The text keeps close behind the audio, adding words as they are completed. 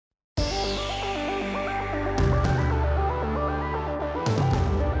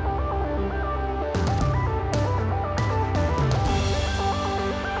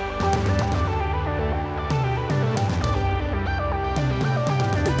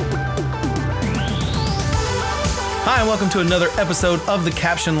Hi, and welcome to another episode of The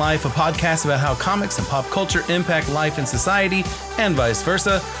Caption Life, a podcast about how comics and pop culture impact life and society, and vice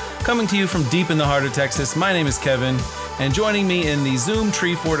versa. Coming to you from deep in the heart of Texas, my name is Kevin, and joining me in the Zoom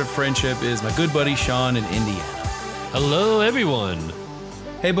tree fort of friendship is my good buddy Sean in Indiana. Hello, everyone.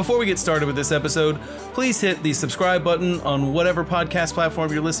 Hey, before we get started with this episode, please hit the subscribe button on whatever podcast platform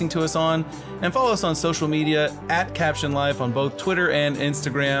you're listening to us on, and follow us on social media at Caption Life on both Twitter and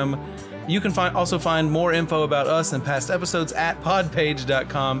Instagram. You can also find more info about us and past episodes at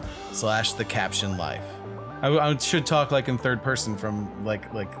podpage.com/thecaptionlife. I should talk like in third person from like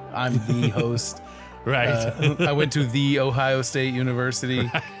I'm the host. Right. I went to the Ohio State University.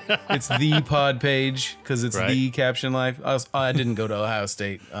 It's the pod page because it's the Caption Life. I didn't go to Ohio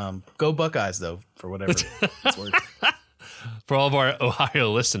State. Go Buckeyes though, for whatever it's worth. For all of our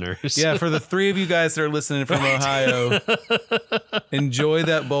Ohio listeners. Yeah, for the three of you guys that are listening from Ohio, enjoy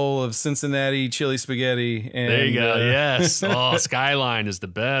that bowl of Cincinnati chili spaghetti. And, there you go. Yes. Oh, Skyline is the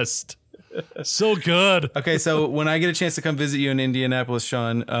best. So good. Okay, so when I get a chance to come visit you in Indianapolis,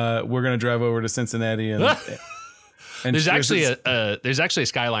 Sean, we're going to drive over to Cincinnati and there's actually a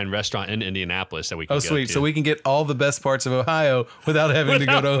Skyline restaurant in Indianapolis that we can go sweet. to. So we can get all the best parts of Ohio without having to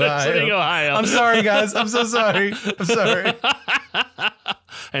go to Ohio. I'm sorry, guys. I'm so sorry. I'm sorry.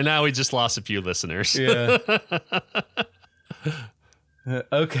 And now we just lost a few listeners. Yeah.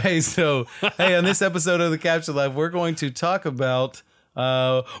 Okay, so hey, on this episode of The Caption Life, we're going to talk about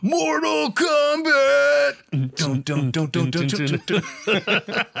Mortal Kombat.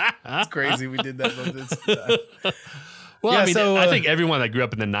 That's crazy. We did that on this time. Well, yeah, I mean, so, I think everyone that grew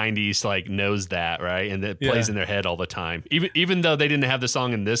up in the 90s like knows that, right? And it plays in their head all the time. Even though they didn't have the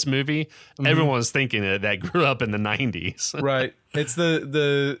song in this movie, everyone was thinking it that grew up in the 90s. Right. It's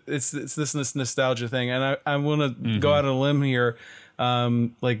it's this nostalgia thing, and I want to go out on a limb here.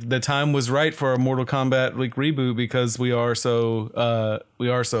 Like the time was right for a Mortal Kombat like reboot because we are so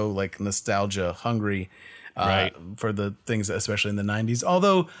like nostalgia hungry, right, for the things, especially in the 90s.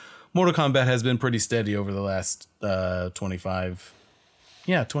 Although Mortal Kombat has been pretty steady over the last 25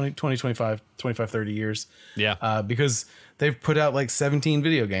 30 years. Yeah. Because they've put out like 17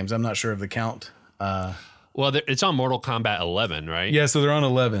 video games. I'm not sure of the count. Well, it's on Mortal Kombat 11, right? Yeah, so they're on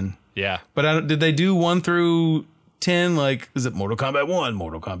 11. Yeah. But did they do 1 through 10? Like, is it Mortal Kombat 1,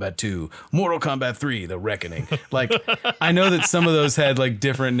 Mortal Kombat 2, Mortal Kombat 3, The Reckoning? Like, I know that some of those had like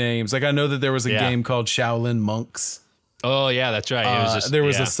different names. Like, I know that there was a game called Shaolin Monks. Oh, yeah, that's right. It was just, there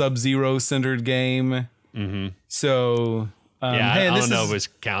was a Sub-Zero centered game. Mm-hmm. So, I don't know if it's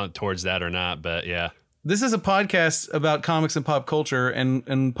count towards that or not, but yeah. This is a podcast about comics and pop culture,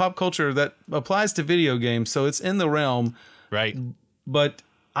 and pop culture that applies to video games. So it's in the realm. Right. But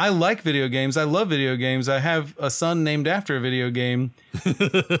I like video games. I love video games. I have a son named after a video game,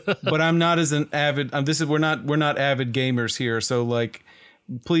 but I'm not as an avid. We're not avid gamers here. So like,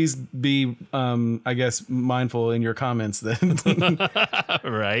 please be, I guess, mindful in your comments. Then,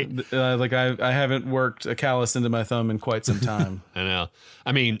 right? Like I haven't worked a callus into my thumb in quite some time. I know.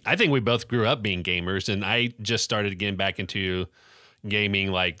 I mean, I think we both grew up being gamers, and I just started getting back into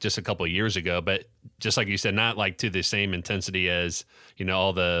gaming like just a couple of years ago, but just like you said, not like to the same intensity as, you know,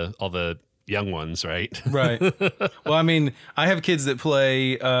 all the young ones, right? Right. Well, I mean, I have kids that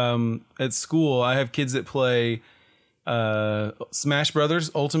play at school. I have kids that play Smash Brothers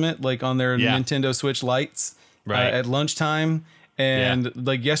Ultimate, like on their Nintendo Switch Lights, at lunchtime. And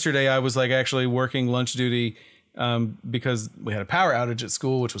like yesterday, I was like actually working lunch duty because we had a power outage at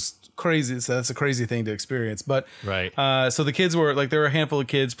school, which was crazy. So that's a crazy thing to experience. But so the kids were like, there were a handful of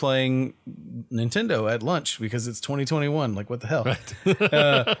kids playing Nintendo at lunch because it's 2021. Like, what the hell? Right.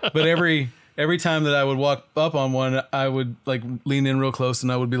 But every time that I would walk up on one, I would like lean in real close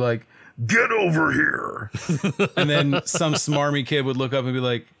and I would be like, "Get over here!" And then some smarmy kid would look up and be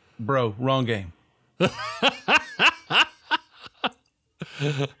like, "Bro, wrong game."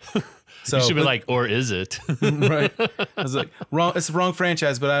 So you should be like, or is it? Right. I was like, wrong. It's the wrong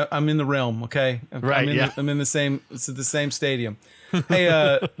franchise, but I'm in the realm. Okay. I'm in the same. It's at the same stadium. Hey,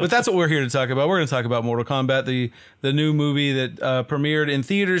 but that's what we're here to talk about. We're going to talk about Mortal Kombat, the new movie that premiered in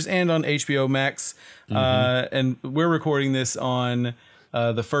theaters and on HBO Max. And we're recording this on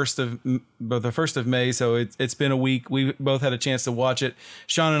the 1st of May. So it's been a week. We both had a chance to watch it.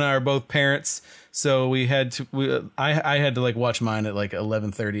 Sean and I are both parents. So we had to, I had to like watch mine at like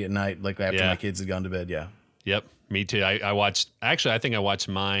 11:30 at night, like after my kids had gone to bed. Yeah. Yep. Me too. I think I watched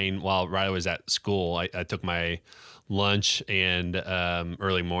mine while Riley was at school. I took my lunch and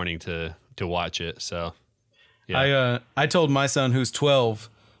early morning to watch it. So yeah. I told my son, who's 12,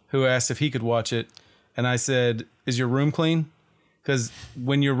 who asked if he could watch it, and I said, "Is your room clean?" because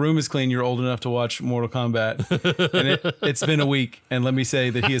when your room is clean, you're old enough to watch Mortal Kombat. And it's been a week, and let me say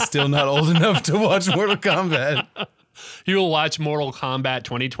that he is still not old enough to watch Mortal Kombat. He will watch Mortal Kombat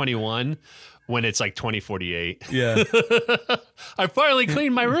 2021 when it's like 2048. Yeah. I finally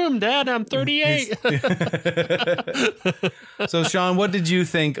cleaned my room, Dad. I'm 38. So, Sean, what did you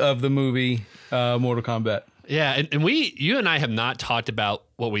think of the movie Mortal Kombat? Yeah, and you and I have not talked about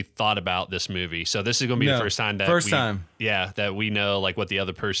what we thought about this movie. So this is going to be the first time that we know like what the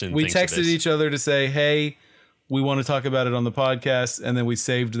other person we thinks of texted this. each other to say, hey, we want to talk about it on the podcast, and then we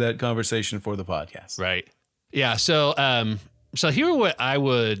saved that conversation for the podcast. Right. Yeah, so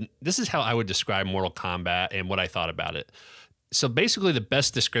this is how I would describe Mortal Kombat and what I thought about it. So basically the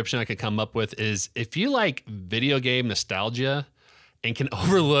best description I could come up with is if you like video game nostalgia and can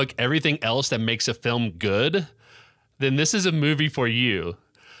overlook everything else that makes a film good, then this is a movie for you.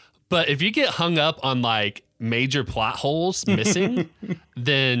 But if you get hung up on like major plot holes missing,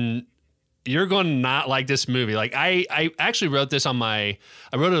 then you're going to not like this movie. Like I actually wrote this I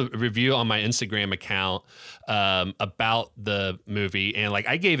wrote a review on my Instagram account about the movie, and like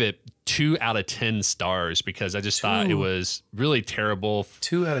I gave it 2 out of 10 stars because I just thought it was really terrible.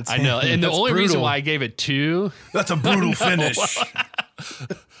 2 out of 10. I know. And the only reason why I gave it 2. That's a brutal finish.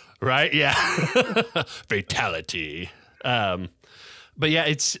 Right? Yeah. Fatality. But yeah,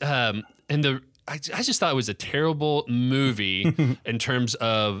 it's I just thought it was a terrible movie in terms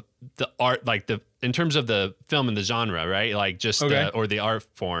of the art, like in terms of the film and the genre, right? Like just or the art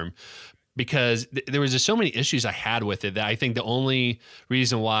form, because there was just so many issues I had with it that I think the only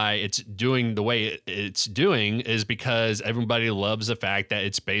reason why it's doing the way it's doing is because everybody loves the fact that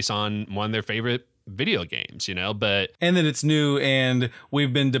it's based on one of their favorite video games, and that it's new, and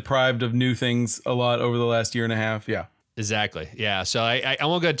we've been deprived of new things a lot over the last year and a half. Yeah. Exactly. Yeah. So I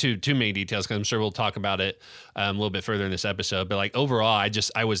won't go into too many details because I'm sure we'll talk about it a little bit further in this episode. But like overall,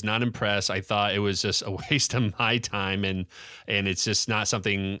 I was not impressed. I thought it was just a waste of my time, and it's just not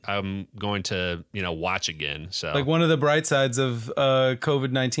something I'm going to watch again. So like one of the bright sides of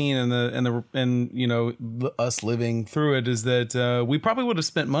COVID-19 and us living through it is that we probably would have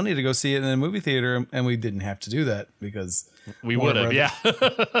spent money to go see it in a movie theater, and we didn't have to do that because we would have. Yeah.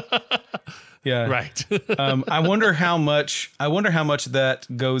 Yeah. Right. I wonder how much that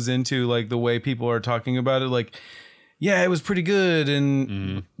goes into like the way people are talking about it. Like, yeah, it was pretty good.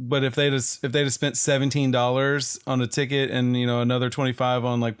 And, but if they'd have spent $17 on a ticket and, another 25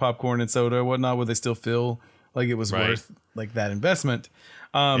 on like popcorn and soda or whatnot, would they still feel like it was worth like that investment?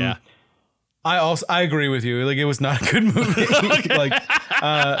 Yeah. I agree with you. Like, it was not a good movie.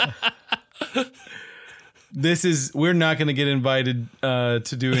 We're not going to get invited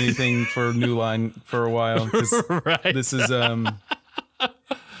to do anything for New Line for a while. Right. This is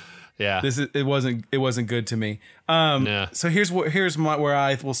it wasn't good to me. So here's where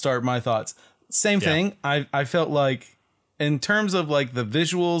I will start my thoughts. Same thing. I felt like in terms of like the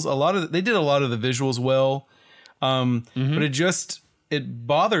visuals, they did a lot of the visuals well. But it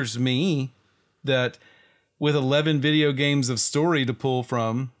bothers me that with 11 video games of story to pull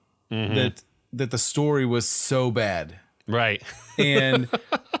from that the story was so bad. Right. And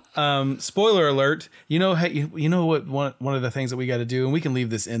spoiler alert, what one of the things that we got to do, and we can leave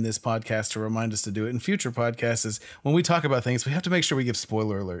this in this podcast to remind us to do it in future podcasts, is when we talk about things, we have to make sure we give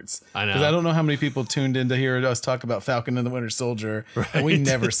spoiler alerts. I know. Because I don't know how many people tuned in to hear us talk about Falcon and the Winter Soldier, and we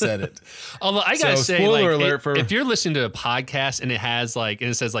never said it. Although I gotta say, spoiler alert if you're listening to a podcast and it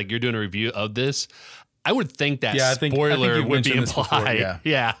says like you're doing a review of this, I would think that spoiler would be implied. Before,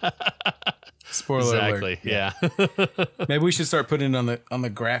 yeah. Spoiler alert. Yeah. Maybe we should start putting it on the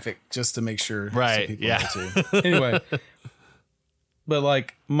graphic just to make sure. Right. So people know too. Anyway, but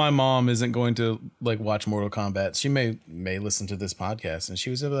like my mom isn't going to like watch Mortal Kombat. She may listen to this podcast and she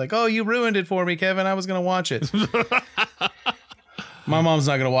was like, "Oh, you ruined it for me, Kevin. I was going to watch it." My mom's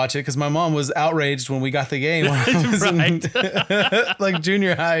not going to watch it because my mom was outraged when we got the game when I was in like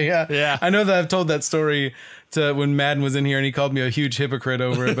junior high. Yeah. I know that I've told that story to when Madden was in here and he called me a huge hypocrite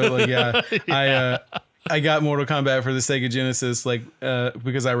over it. But like, I got Mortal Kombat for the Sega Genesis, like,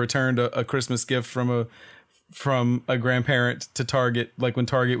 because I returned a Christmas gift from a grandparent to Target, like when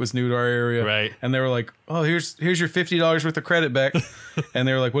Target was new to our area. Right. And they were like, "Oh, here's your $50 worth of credit back." And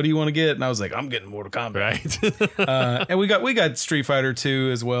they were like, "What do you want to get?" And I was like, "I'm getting Mortal Kombat." Right. And we got Street Fighter 2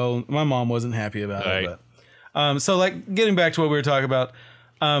 as well. My mom wasn't happy about it. But, so like getting back to what we were talking about,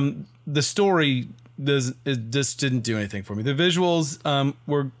 the story just didn't do anything for me. The visuals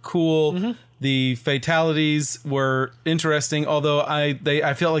were cool. The fatalities were interesting, although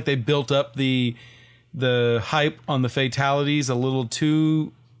I felt like they built up the hype on the fatalities a little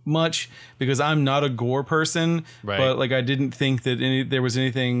too much because I'm not a gore person, but like I didn't think that there was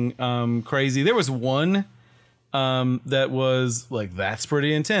anything crazy. There was one that was like, that's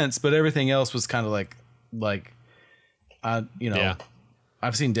pretty intense, but everything else was kind of like you know,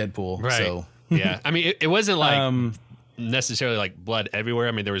 I've seen Deadpool, so yeah. I mean, it wasn't like necessarily like blood everywhere.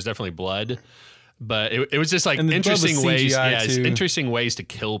 I mean, there was definitely blood, but it was just like interesting ways. Yeah, interesting ways to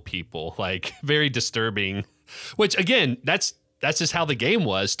kill people, like very disturbing. Which again, that's just how the game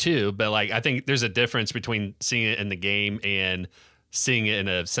was too. But like, I think there's a difference between seeing it in the game and seeing it in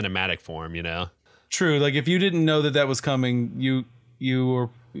a cinematic form. You know, true. Like if you didn't know that was coming, you were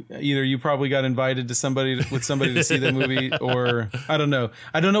either you probably got invited to somebody to see the movie, or I don't know.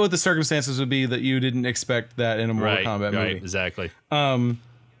 I don't know what the circumstances would be that you didn't expect that in a Mortal Kombat movie. Right, exactly.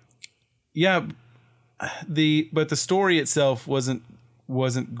 Yeah, but the story itself wasn't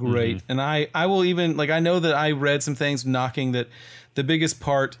great, and I will even like I know that I read some things knocking that the biggest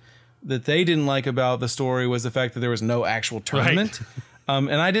part that they didn't like about the story was the fact that there was no actual tournament.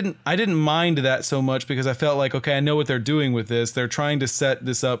 And I didn't mind that so much because I felt like, okay, I know what they're doing with this. They're trying to set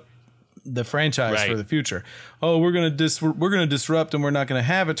this up, the franchise for the future. Oh, we're gonna disrupt, and we're not gonna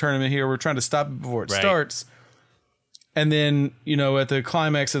have a tournament here. We're trying to stop it before it starts. And then, you know, at the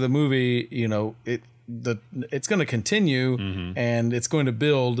climax of the movie, you know, it's going to continue and it's going to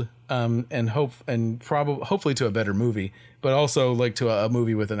build hopefully to a better movie, but also like to a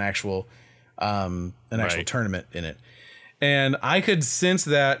movie with an actual tournament in it. And I could sense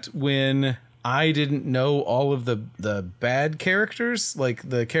that when I didn't know all of the bad characters, like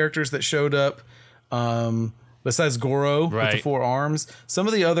the characters that showed up, besides Goro with the 4 arms, some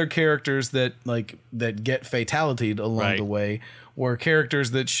of the other characters that get fatalitied along the way were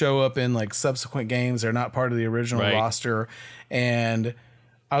characters that show up in like subsequent games. They're not part of the original roster. And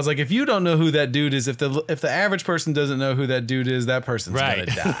I was like, if you don't know who that dude is, if the average person doesn't know who that dude is, that person's gonna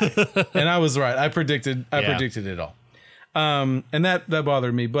die. And I was right. I predicted it all. And that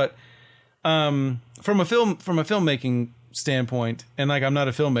bothered me. But from a filmmaking standpoint, and like I'm not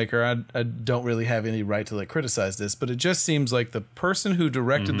a filmmaker, I don't really have any right to like criticize this, but it just seems like the person who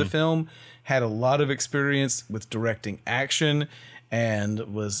directed the film had a lot of experience with directing action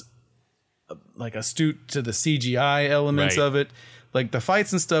and was like astute to the CGI elements of it. Like the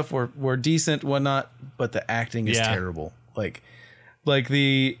fights and stuff were decent, whatnot, but the acting is terrible. It's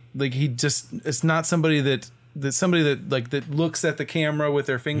not somebody that looks at the camera with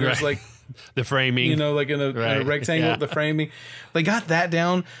their fingers like the framing, you know, like in a rectangle, the framing. They got that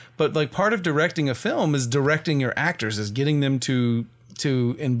down, but like part of directing a film is directing your actors, is getting them to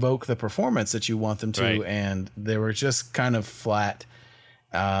invoke the performance that you want them to, and they were just kind of flat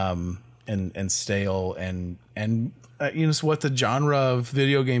and stale and you know, it's what the genre of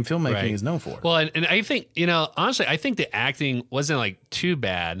video game filmmaking is known for. Well, and I think, you know, honestly, I think the acting wasn't like too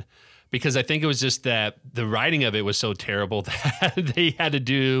bad, because I think it was just that the writing of it was so terrible that they had to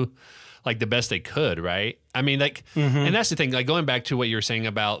do like the best they could, right? I mean, like, and that's the thing, like going back to what you were saying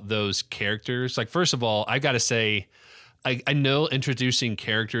about those characters, like, first of all, I got to say, I know introducing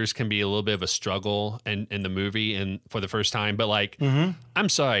characters can be a little bit of a struggle in the movie and for the first time, but like, I'm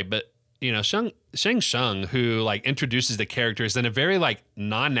sorry, but you know, Shang Tsung, who like introduces the characters in a very like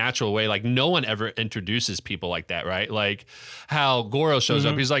non-natural way. Like no one ever introduces people like that, right? Like how Goro shows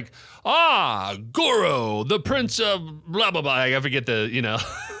up. He's like, Goro, the Prince of blah, blah, blah. I forget the, you know,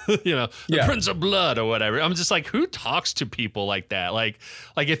 the Prince of Blood or whatever. I'm just like, who talks to people like that? Like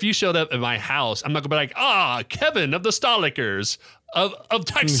if you showed up at my house, I'm not gonna be like, Kevin of the Starlickers of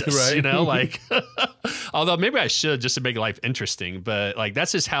Texas, you know, like, although maybe I should, just to make life interesting, but like,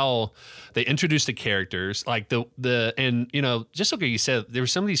 that's just how they introduce the characters, like and you know, just like you said, there were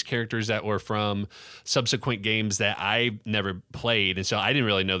some of these characters that were from subsequent games that I never played. And so I didn't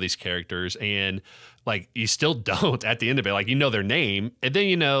really know these characters, and like, you still don't at the end of it, like, you know their name, and then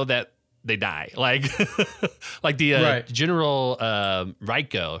you know that they die. Like, like the General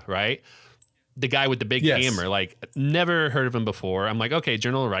Raiko, right? The guy with the big hammer, like never heard of him before. I'm like, okay,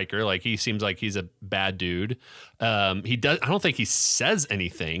 General Riker, like he seems like he's a bad dude. I don't think he says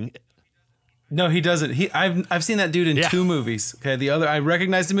anything. No, he doesn't. I've seen that dude in 2 movies. Okay, I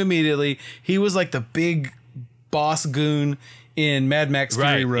recognized him immediately. He was like the big boss goon in Mad Max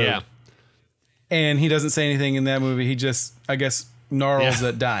Fury Road. Yeah. And he doesn't say anything in that movie. He just, I guess, gnarls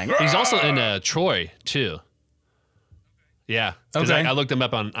at dying. He's also in Troy too. Yeah, because I looked him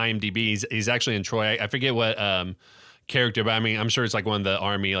up on IMDb. He's actually in Troy. I forget what character, but I mean, I'm sure it's like one of the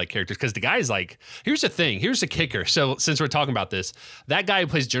army like characters. Because the guy's like, here's the thing, here's the kicker. So since we're talking about this, that guy who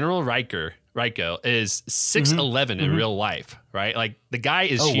plays General Raiko is 6'11" in real life, right? Like the guy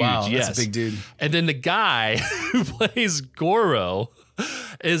is huge. Wow, yes, that's a big dude. And then the guy who plays Goro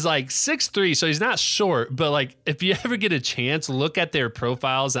is like 6'3", so he's not short, but like if you ever get a chance, look at their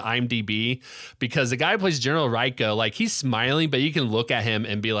profiles at IMDb, because the guy who plays General Raiko, like he's smiling, but you can look at him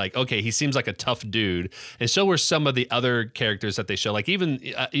and be like, okay, he seems like a tough dude. And so were some of the other characters that they show, like even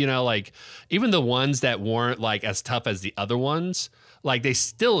like even the ones that weren't like as tough as the other ones, like they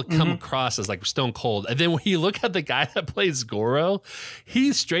still come across as like stone cold. And then when you look at the guy that plays Goro,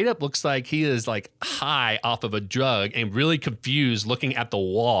 he straight up looks like he is like high off of a drug and really confused looking at the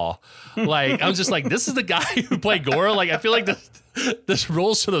wall. Like I'm just like, this is the guy who played Goro. Like I feel like this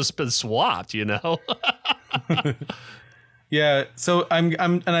role sort of been swapped, you know? Yeah, so I'm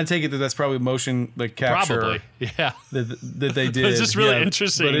and I take it that that's probably motion like capture. Probably, yeah. That they did. It's just really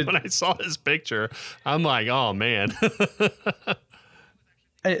interesting when I saw this picture. I'm like, oh man.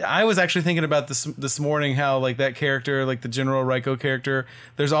 I was actually thinking about this morning how like that character, like the General Raiko character,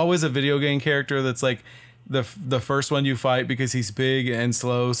 there's always a video game character that's like the first one you fight because he's big and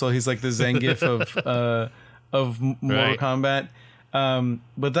slow, so he's like the Zangief of Mortal Kombat.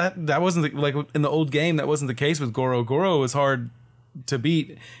 But that wasn't like in the old game, that wasn't the case with Goro. Goro was hard to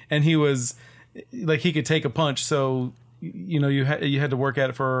beat, and he was like he could take a punch, so you had to work at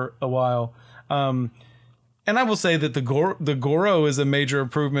it for a while. And I will say that the Goro is a major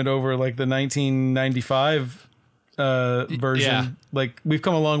improvement over like the 1995 version. Yeah. Like we've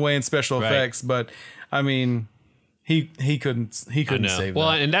come a long way in special effects, but I mean, he couldn't save that. Well,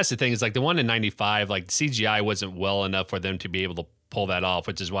 and that's the thing is like the one in 95, like CGI wasn't well enough for them to be able to pull that off,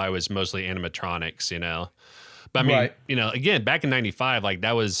 which is why it was mostly animatronics, you know. But I mean, you know, again, back in 95, like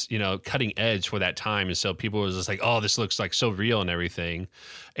that was, you know, cutting edge for that time. And so people was just like, oh, this looks like so real and everything.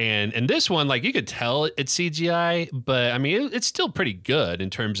 And this one, like you could tell it's CGI, but I mean, it's still pretty good in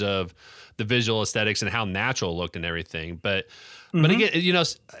terms of the visual aesthetics and how natural it looked and everything. But again, you know,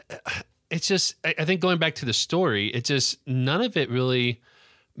 it's just, I think going back to the story, it just, none of it really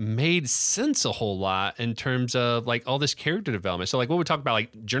made sense a whole lot in terms of like all this character development. So like what we talked about,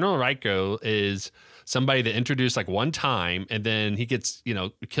 like General Raiko is somebody that introduced like one time and then he gets, you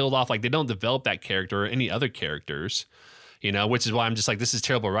know, killed off. Like they don't develop that character or any other characters, you know, which is why I'm just like, this is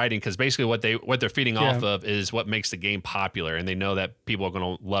terrible writing, because basically what they're feeding off of is what makes the game popular, and they know that people are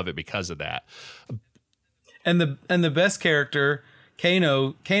going to love it because of that. And the best character,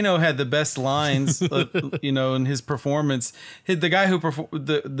 Kano had the best lines, you know, in his performance. The guy who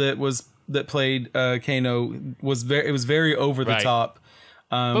that played Kano was very over the top.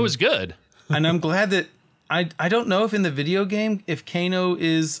 But it was good. And I'm glad that I don't know if in the video game if Kano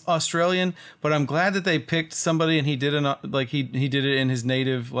is Australian, but I'm glad that they picked somebody and he did he did it in his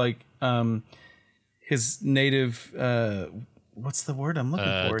native what's the word I'm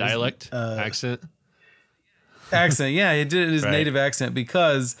looking for? Dialect, accent. Accent, yeah, he did it in his native accent,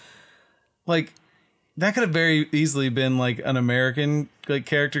 because like that could have very easily been like an American like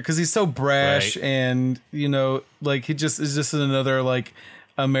character, because he's so brash and you know like he just is just another like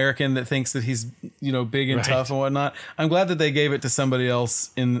American that thinks that he's, you know, big and tough and whatnot. I'm glad that they gave it to somebody else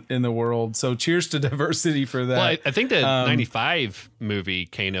in the world. So cheers to diversity for that. Well, I think the 95 movie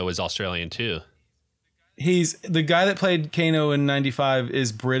Kano is Australian too. He's the guy that played Kano in 95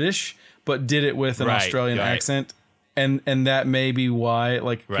 is British, but did it with an Australian accent, and that may be why it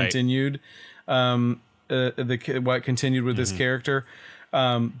like continued. Why it continued with this character.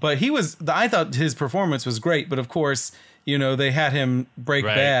 But I thought his performance was great, but of course, you know, they had him break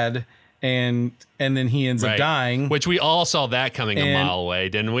bad, and then he ends up dying. Which we all saw that coming a mile away,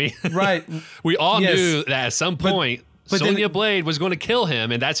 didn't we? Right. We all knew that at some point Sonya Blade was going to kill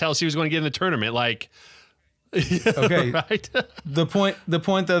him, and that's how she was going to get in the tournament. Like, okay, right. The point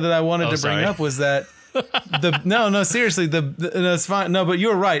though that I wanted to bring up was that seriously, it's fine. No, but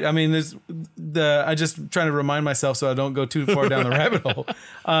you're right. I mean, I just trying to remind myself so I don't go too far down the rabbit hole.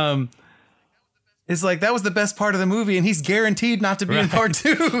 It's like that was the best part of the movie, and he's guaranteed not to be in part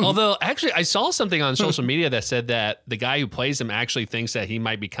 2. Although, actually, I saw something on social media that said that the guy who plays him actually thinks that he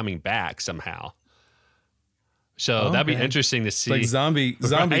might be coming back somehow. So that'd be interesting to see. Like zombie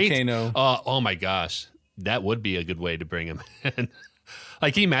Kano. Oh my gosh, that would be a good way to bring him in.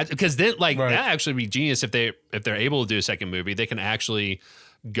 Like, can you imagine? Because then, like, that actually be genius if they're able to do a second movie. They can actually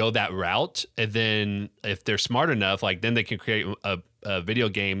go that route, and then if they're smart enough, like, then they can create a video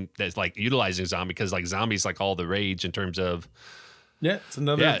game that's like utilizing zombie, because like zombies like all the rage in terms of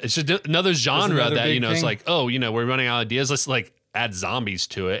it's just another genre that, you know, it's like, oh, you know, we're running out of ideas, let's like add zombies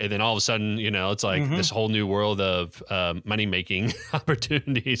to it, and then all of a sudden, you know, it's like this whole new world of money making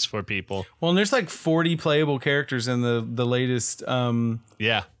opportunities for people. Well, and there's like 40 playable characters in the latest Mortal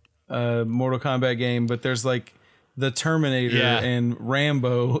Kombat game, but there's like the Terminator and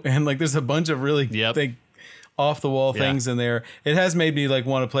Rambo, and like there's a bunch of really off the wall things in there. It has made me like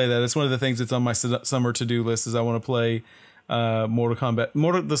want to play that. It's one of the things that's on my summer to-do list is I want to play Mortal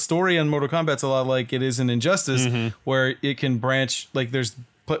Kombat. The story on Mortal Kombat's a lot like it is in Injustice, where it can branch. Like there's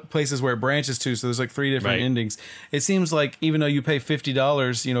places where it branches to, so there's like 3 different endings. It seems like even though you pay $50,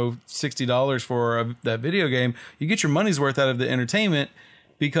 $60 for that video game, you get your money's worth out of the entertainment,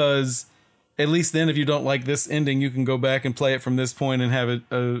 because at least then if you don't like this ending, you can go back and play it from this point and have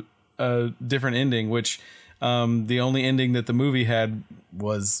a different ending, which the only ending that the movie had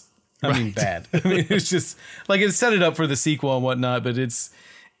was bad. I mean, it's just like it set it up for the sequel and whatnot, but it's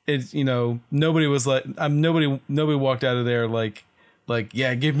nobody was like nobody walked out of there like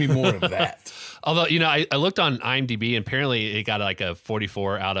yeah, give me more of that. Although I looked on IMDb and apparently it got like a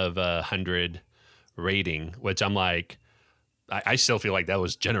 44 out of 100 rating, which I'm like, I still feel like that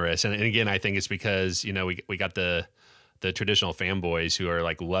was generous. And again, I think it's because we got the traditional fanboys who are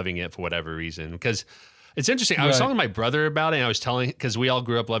like loving it for whatever reason. Because it's interesting. I was telling my brother about it, and I was because we all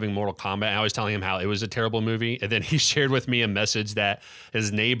grew up loving Mortal Kombat, and I was telling him how it was a terrible movie. And then he shared with me a message that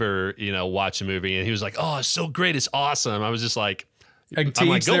his neighbor, watched the movie, and he was like, "Oh, it's so great. It's awesome." I was just like, I'm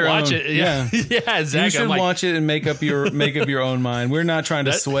like, go watch it. Yeah. Yeah, exactly. You should watch it and make up your own mind. We're not trying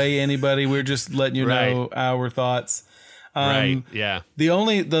to sway anybody. We're just letting you know our thoughts. Right. Yeah.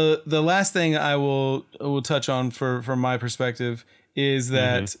 The last thing I will touch on from my perspective is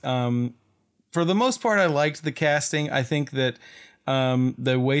that for the most part I liked the casting. I think that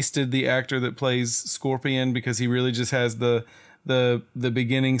they wasted the actor that plays Scorpion, because he really just has the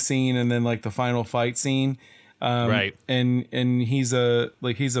beginning scene and then like the final fight scene. And he's a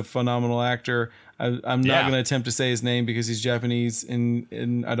phenomenal actor. I'm not going to attempt to say his name because he's Japanese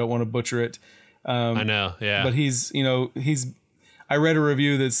and I don't want to butcher it. I know. Yeah. But I read a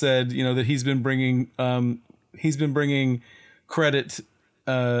review that said, that he's been bringing credit,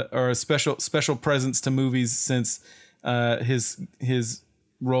 or a special presence to movies since, his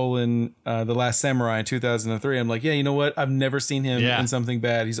role in, The Last Samurai in 2003. I'm like, yeah, you know what? I've never seen him in something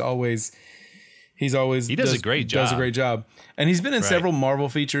bad. He does a great job. And he's been in several Marvel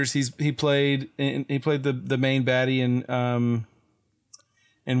features. He played the main baddie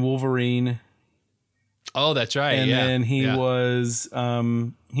in Wolverine. Oh, that's right. And then he was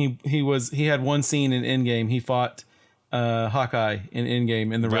he had one scene in Endgame. He fought Hawkeye in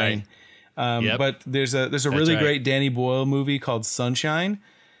Endgame in the rain. But there's a really great Danny Boyle movie called Sunshine.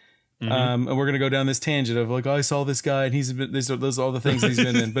 And we're gonna go down this tangent of like, I saw this guy and those are all the things he's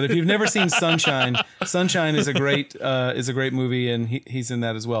been in. But if you've never seen Sunshine is a great movie, and he's in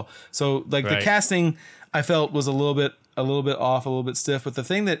that as well. So like the casting, I felt was a little bit off, a little bit stiff. But the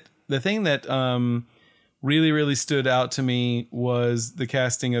thing that really, really stood out to me was the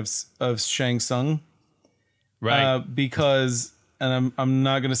casting of Shang Tsung, because. And I'm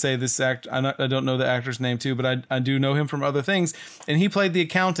not going to say this act. I don't know the actor's name too, but I do know him from other things. And he played the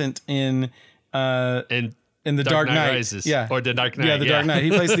accountant in the Dark Knight Rises. Or the Dark Knight. Yeah, the Dark Knight.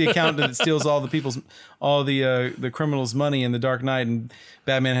 He plays the accountant that steals all the criminals' money in the Dark Knight, and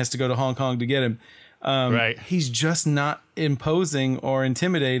Batman has to go to Hong Kong to get him. He's just not imposing or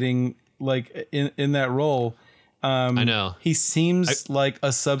intimidating like in that role. I know. He seems like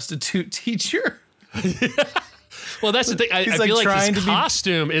a substitute teacher. Well, that's the thing. I feel like his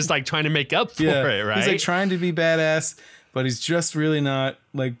costume is like trying to make up for it, right? He's like trying to be badass, but he's just really not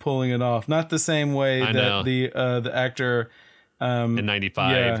like pulling it off. Not the same way that the actor in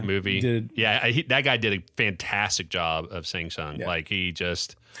 '95 movie did. Yeah, that guy did a fantastic job of Shang Tsung. Yeah. Like he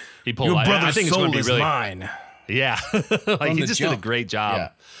pulled. Your brother's I think soul it's going to be really mine. Yeah, like he just did a great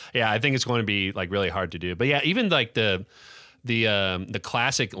job. Yeah, I think it's going to be like really hard to do. But yeah, even like the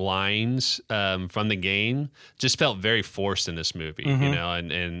classic lines from the game just felt very forced in this movie,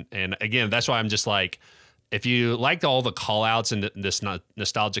 and again, that's why I'm just like, if you liked all the call outs and this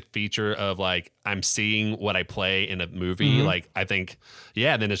nostalgic feature of like, I'm seeing what I play in a movie, like I think,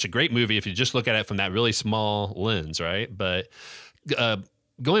 then it's a great movie if you just look at it from that really small lens, right? But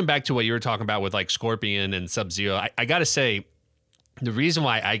going back to what you were talking about with like Scorpion and Sub-Zero, I got to say, the reason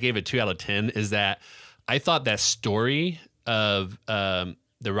why I gave it 2 out of 10 is that I thought that story of the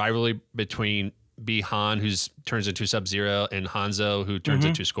rivalry between Bi-Han, who turns into Sub-Zero, and Hanzo, who turns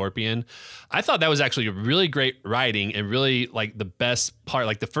into Scorpion. I thought that was actually a really great writing, and really like the best part,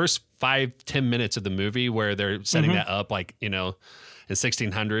 like the first 5-10 minutes of the movie where they're setting that up, like, in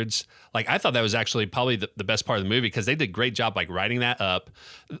 1600s. Like, I thought that was actually probably the best part of the movie, because they did a great job like writing that up.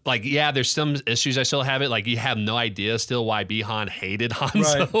 Like, yeah, there's some issues I still have it. Like, you have no idea still why Bi-Han hated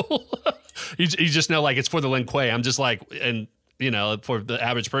Hanzo. Right. you just know like it's for the Lin Kuei. I'm just like, and for the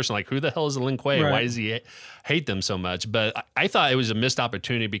average person, like, who the hell is the Lin Kuei? Right. Why does he hate them so much? But I thought it was a missed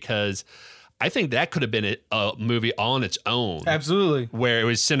opportunity, because I think that could have been a movie all on its own. Absolutely. Where it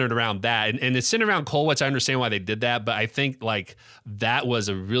was centered around that. And it's centered around Cole, which I understand why they did that. But I think like that was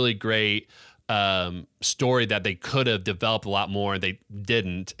a really great story that they could have developed a lot more. They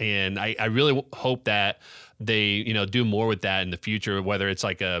didn't. And I really hope that they, you know, do more with that in the future, whether it's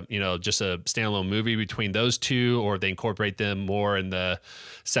like a, you know, just a standalone movie between those two, or they incorporate them more in the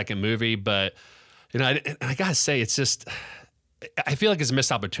second movie. But, you know, I gotta say, it's just, I feel like it's a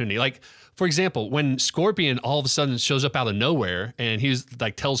missed opportunity. Like, for example, when Scorpion all of a sudden shows up out of nowhere and he's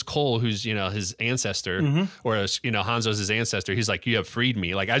like tells Cole, who's, you know, his ancestor, or, you know, Hanzo's his ancestor, he's like, you have freed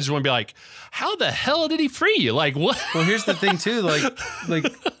me. Like, I just want to be like, how the hell did he free you? Like, what? Well, here's the thing too, like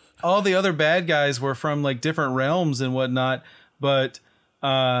all the other bad guys were from like different realms and whatnot, but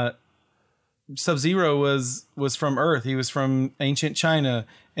Sub-Zero was from Earth. He was from ancient China,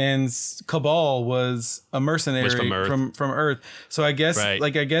 and Cabal was a mercenary from Earth. So I guess I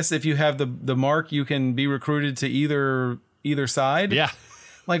guess if you have the mark, you can be recruited to either side. Yeah.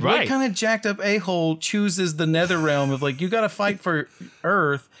 Like, what kind of jacked up a-hole chooses the nether realm of like, you got to fight for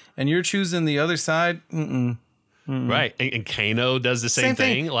Earth and you're choosing the other side? Right. And Kano does the same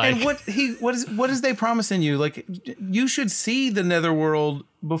thing. Like, and what is they promising you? Like, you should see the netherworld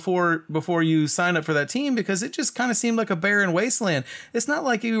before you sign up for that team, because it just kind of seemed like a barren wasteland. It's not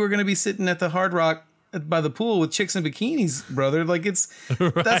like you were going to be sitting at the Hard Rock by the pool with chicks in bikinis, brother. Like,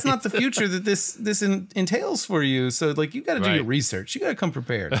 that's not the future that this entails for you. So like, you got to do your research. You got to come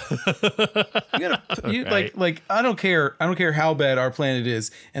prepared. Like I don't care how bad our planet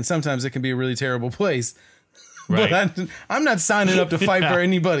is, and sometimes it can be a really terrible place. Right. But I'm not signing up to fight for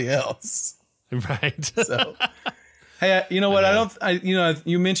anybody else. Right. So, hey, you know what?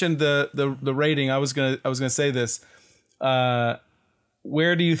 You mentioned the rating. I was gonna say this.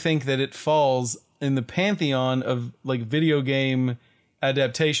 Where do you think that it falls in the pantheon of like video game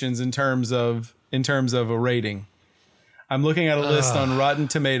adaptations in terms of a rating? I'm looking at a list on Rotten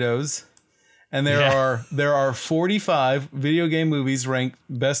Tomatoes, and there are 45 video game movies ranked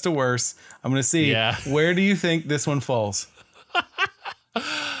best to worst. I'm going to see where do you think this one falls?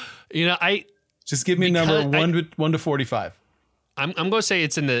 You know, just give me a number 1 to 45. I'm going to say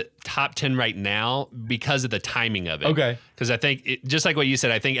it's in the top 10 right now because of the timing of it. Okay. Because I think just like what you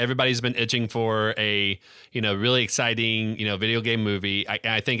said, I think everybody's been itching for a, you know, really exciting, you know, video game movie.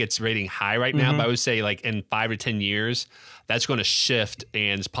 I think it's rating high right now, but I would say like in 5 or 10 years, that's going to shift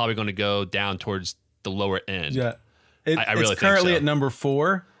and it's probably going to go down towards the lower end. Yeah. I really it's currently think so. At number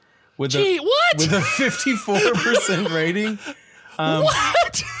 4 with a 54% rating.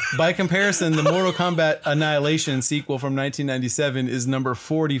 What? By comparison, the Mortal Kombat Annihilation sequel from 1997 is number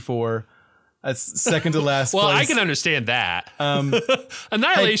 44. That's second to last well, place. I can understand that.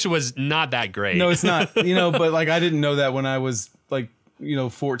 Annihilation was not that great. No, it's not. You know, but like I didn't know that when I was like, you know,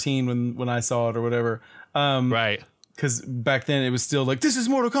 14 when I saw it or whatever. Right. Because back then it was still like, this is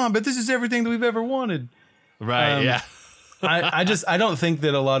Mortal Kombat. This is everything that we've ever wanted. Right. Yeah. I don't think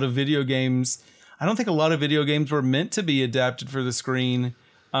that a lot of video games. I don't think a lot of video games were meant to be adapted for the screen.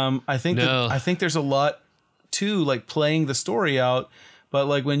 I think there's a lot to like playing the story out, but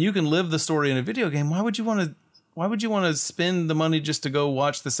like when you can live the story in a video game, why would you want to spend the money just to go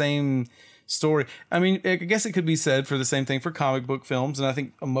watch the same story? I mean, I guess it could be said for the same thing for comic book films, and I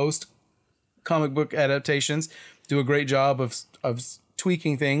think most comic book adaptations do a great job of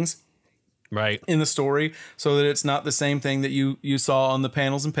tweaking things in the story so that it's not the same thing that you saw on the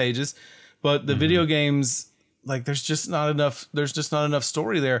panels and pages. But the video games, like there's just not enough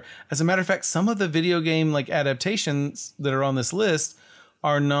story there. As a matter of fact, some of the video game like adaptations that are on this list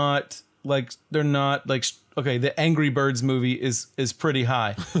are not like, they're not like, okay, the Angry Birds movie is pretty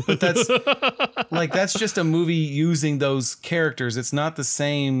high, but that's like, that's just a movie using those characters. It's not the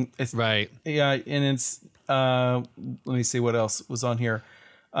same. It's right. Yeah. And it's, let me see what else was on here.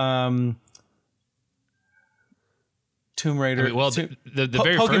 Tomb Raider. I mean, well, the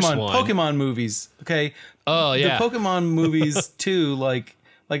very Pokemon, first one. Pokemon movies. Okay. Oh yeah. The Pokemon movies too. Like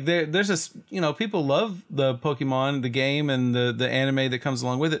there's this, you know, people love the Pokemon, the game and the anime that comes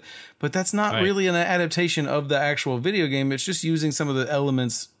along with it, but that's not really an adaptation of the actual video game. It's just using some of the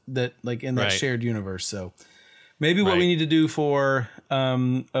elements that like in that shared universe. So maybe what we need to do for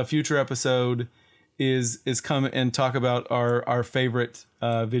a future episode is come and talk about our favorite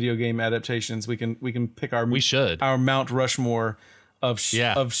video game adaptations. We can pick our Mount Rushmore of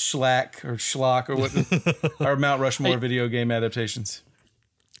schlock or what our Mount Rushmore video game adaptations.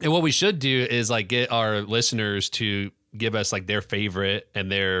 And what we should do is like get our listeners to give us like their favorite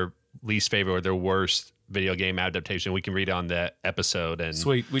and their least favorite or their worst video game adaptation. We can read on the episode. And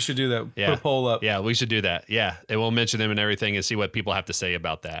sweet, we should do that. Put a poll up. Yeah, we should do that. Yeah, and we'll mention them and everything and see what people have to say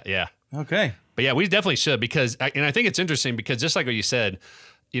about that. Yeah. Okay. But yeah, we definitely should because, and I think it's interesting because just like what you said,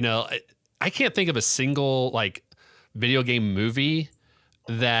 you know, I can't think of a single like video game movie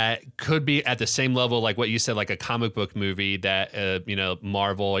that could be at the same level like what you said, like a comic book movie that you know,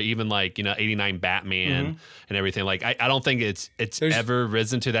 Marvel, or even like, you know, 89 Batman and everything. Like I don't think it's ever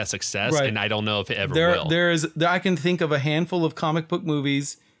risen to that success, and I don't know if it ever will. I can think of a handful of comic book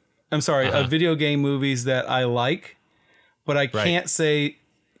movies. I'm sorry, of video game movies that I like, but I can't say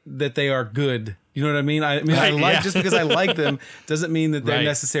that they are good. You know what I mean? I like just because I like them doesn't mean that they're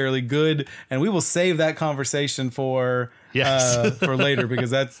necessarily good. And we will save that conversation for later because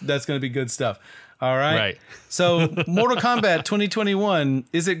that's going to be good stuff. All right. Right. So Mortal Kombat 2021,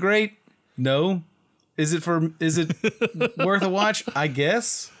 is it great? No. Is it worth a watch? I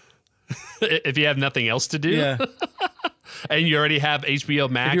guess. If you have nothing else to do. Yeah. And you already have HBO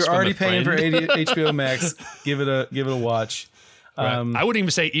Max. If you're already paying for HBO Max, give it a watch. Right. I wouldn't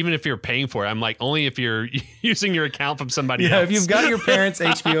even say even if you're paying for it. I'm like, only if you're using your account from somebody else. Yeah, if you've got your parents'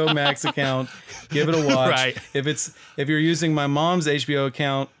 HBO Max account, give it a watch. Right. If you're using my mom's HBO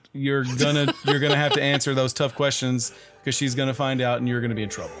account, you're gonna have to answer those tough questions because she's gonna find out and you're gonna be in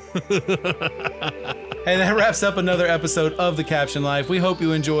trouble. Hey, that wraps up another episode of The Caption Life. We hope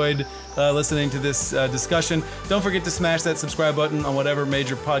you enjoyed listening to this discussion. Don't forget to smash that subscribe button on whatever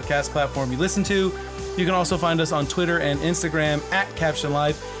major podcast platform you listen to. You can also find us on Twitter and Instagram at Caption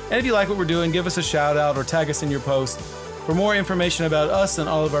Life. And if you like what we're doing, give us a shout out or tag us in your post. For more information about us and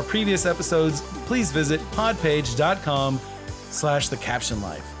all of our previous episodes, please visit podpage.com/The Caption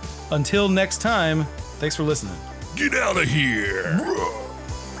Life. Until next time, thanks for listening. Get out of here!